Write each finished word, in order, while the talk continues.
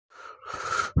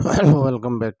Hello,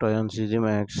 welcome back to Ayaan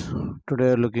Max. Today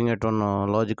we are looking at one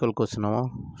logical question.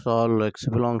 Solve x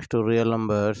belongs to real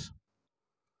numbers.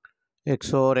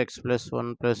 X over x plus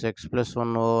 1 plus x plus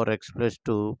 1 over x plus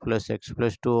 2 plus x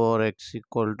plus 2 over x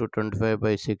equal to 25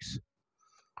 by 6.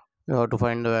 We have to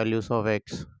find the values of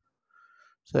x.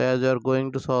 So as you are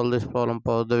going to solve this problem,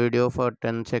 pause the video for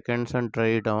 10 seconds and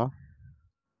try it.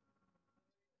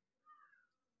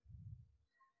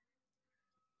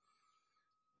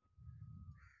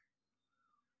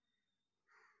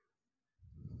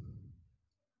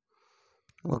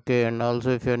 Okay, and also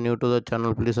if you are new to the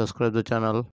channel, please subscribe the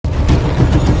channel.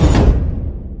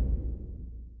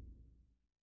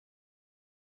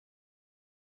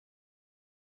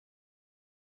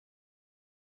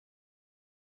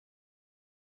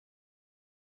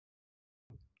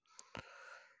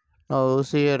 Now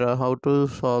see here how to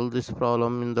solve this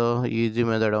problem in the easy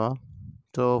method.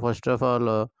 So first of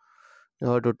all, you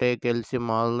have to take LCM.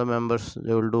 All the members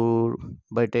they will do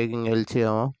by taking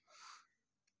LCM.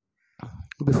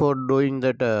 Before doing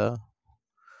that,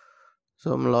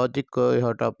 some logic you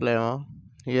have to apply.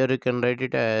 Here you can write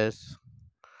it as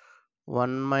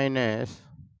 1 minus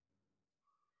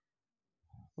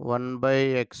 1 by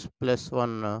x plus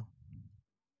 1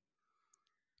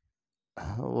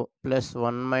 plus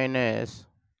 1 minus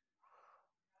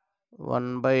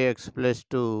 1 by x plus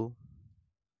 2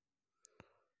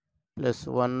 plus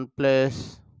 1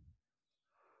 plus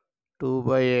 2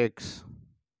 by x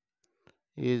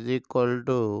is equal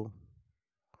to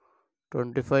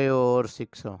 25 over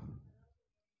 6.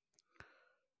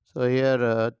 So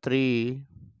here 3,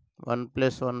 1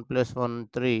 plus 1 plus 1,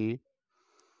 3,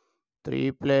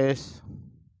 3 plus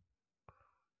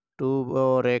 2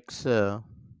 over x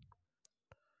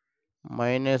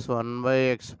minus 1 by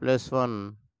x plus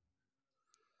 1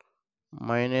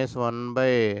 minus 1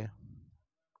 by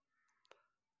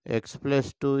x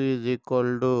plus 2 is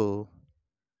equal to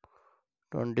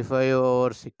 25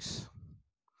 over 6.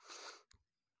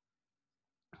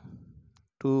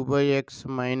 2 by x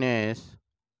minus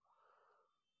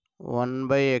 1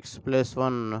 by x plus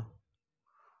 1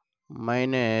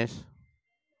 minus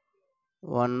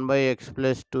 1 by x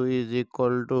plus 2 is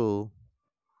equal to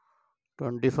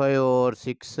 25 over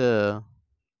 6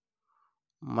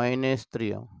 minus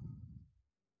 3.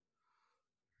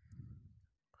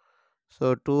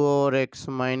 So 2 over x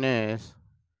minus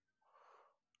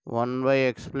 1 by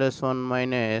x plus 1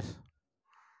 minus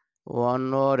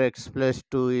 1 over x plus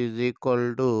 2 is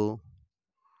equal to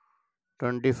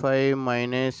 25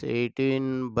 minus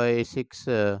 18 by 6.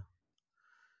 You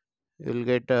will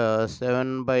get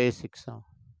 7 by 6.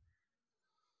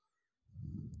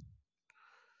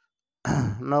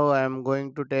 Now I am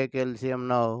going to take LCM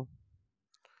now.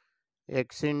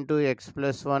 X into x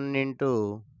plus 1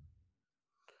 into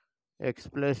x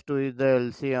plus 2 is the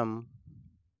LCM.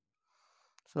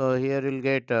 So here you will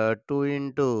get 2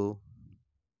 into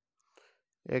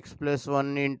x plus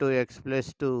 1 into x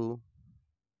plus 2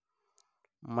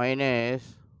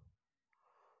 minus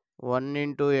 1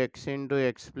 into x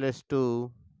plus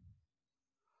 2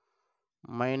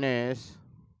 minus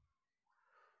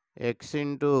x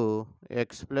into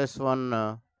x plus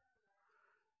 1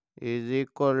 is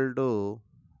equal to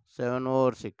 7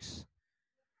 over 6.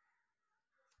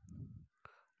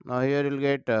 Now here you will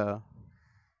get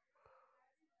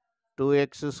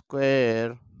 2x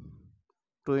square,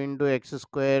 2 into x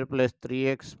square plus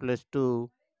 3x plus 2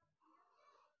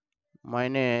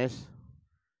 minus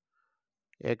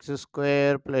x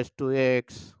square plus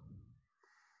 2x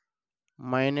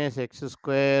minus x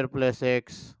square plus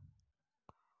x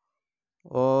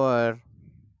over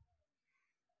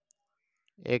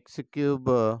x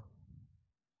cube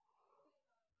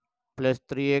plus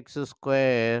 3x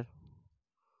square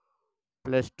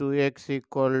plus 2x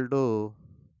equal to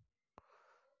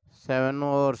 7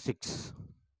 over 6.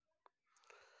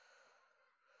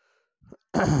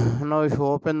 Now if you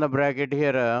open the bracket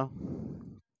here,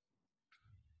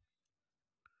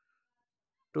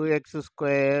 2x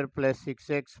square plus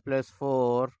 6x plus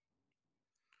 4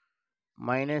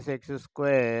 minus x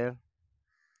square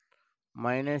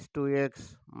minus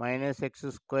 2x minus x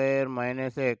square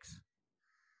minus x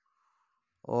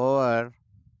over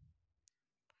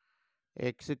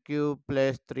x cube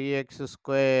plus 3x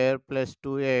square plus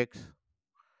 2x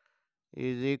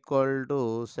is equal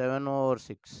to 7 over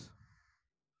 6.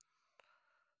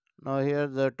 Now here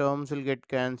the terms will get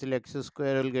cancelled, x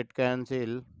square will get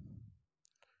cancelled.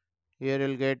 Here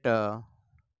you'll get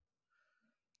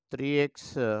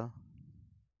 3x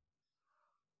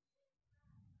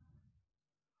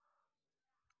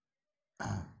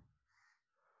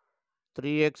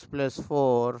 3x plus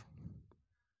 4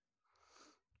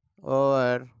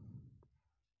 over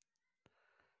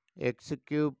x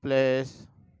cube plus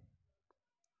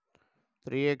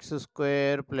 3x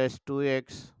square plus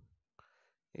 2x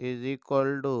is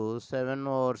equal to 7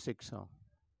 over 6.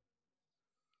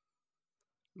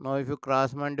 Now if you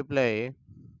cross multiply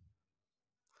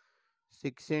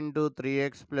 6 into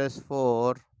 3x plus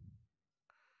 4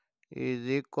 is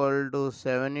equal to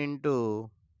 7 into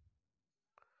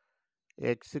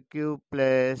x cube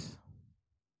plus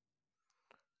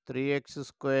 3x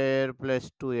square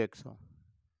plus 2x.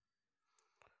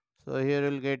 So here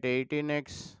you'll get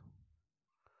 18x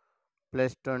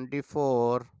plus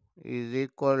 24 is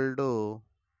equal to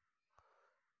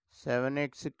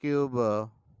 7x cube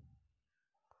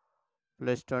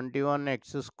plus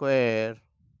 21x square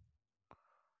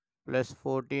plus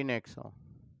 14x.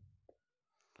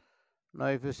 Now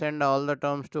if you send all the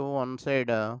terms to one side,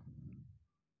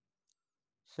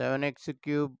 7x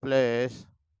cube plus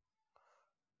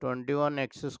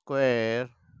 21x square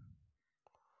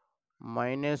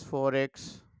minus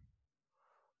 4x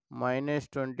minus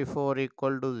 24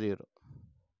 equal to 0.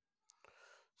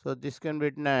 So this can be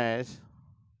written as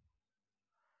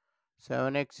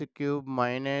 7x cube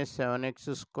minus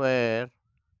 7x square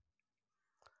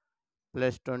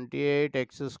plus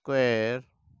 28x square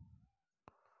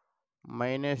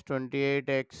minus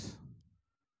 28x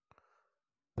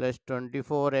plus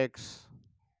 24x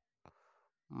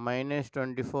minus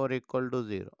 24 equal to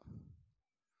 0.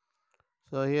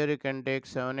 So here you can take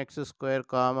 7x square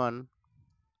common,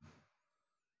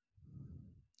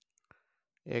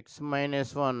 x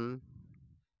minus 1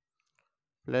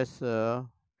 plus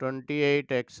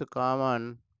 28x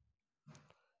common,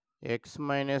 x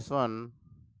minus 1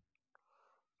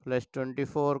 plus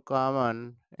 24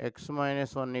 common, x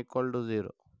minus 1 equal to 0.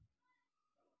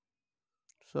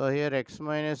 So here x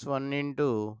minus 1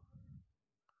 into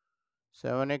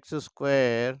 7x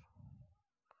square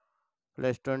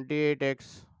plus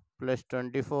 28x plus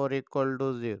 24 equal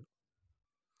to 0.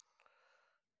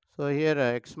 So here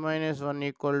x minus 1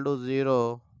 equal to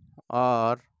 0,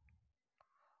 or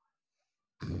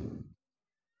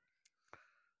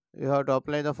you have to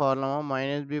apply the formula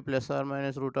minus b plus or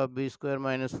minus root of b square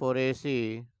minus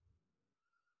 4ac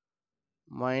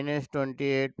minus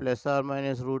 28 plus or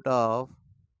minus root of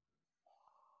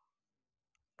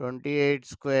 28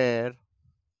 square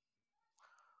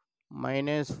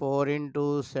minus 4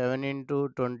 into 7 into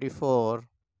 24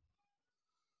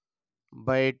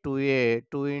 by 2a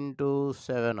 2 into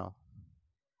 7.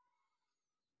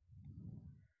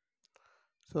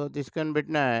 So this can be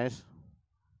written as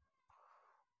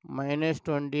minus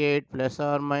 28 plus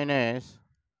or minus,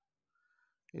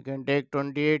 you can take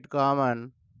 28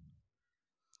 common,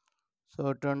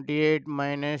 so 28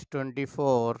 minus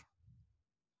 24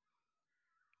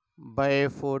 by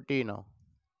 14.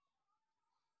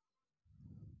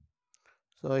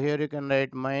 So here you can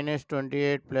write minus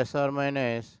 28 plus or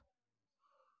minus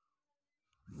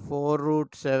 4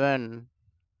 root 7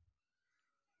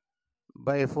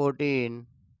 by 14.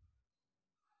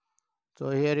 So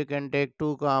here you can take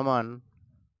 2 common,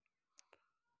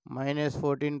 minus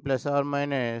 14 plus or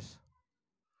minus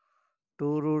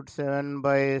 2 root 7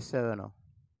 by 7.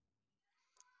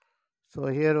 So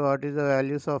here what is the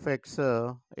values of x?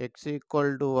 X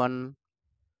equal to 1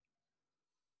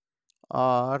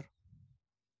 or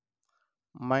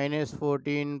minus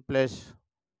 14 plus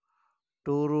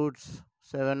 2 roots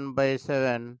 7 by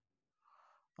 7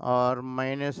 or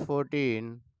minus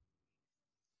 14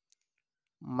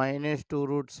 minus 2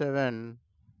 root 7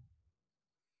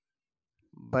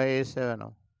 by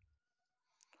 7.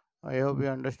 I hope you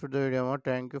understood the video.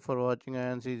 Thank you for watching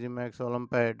Ayaan Easy Maths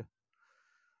Olympiad.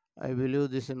 I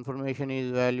believe this information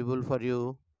is valuable for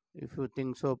you. If you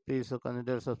think so, please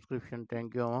consider subscription.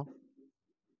 Thank you.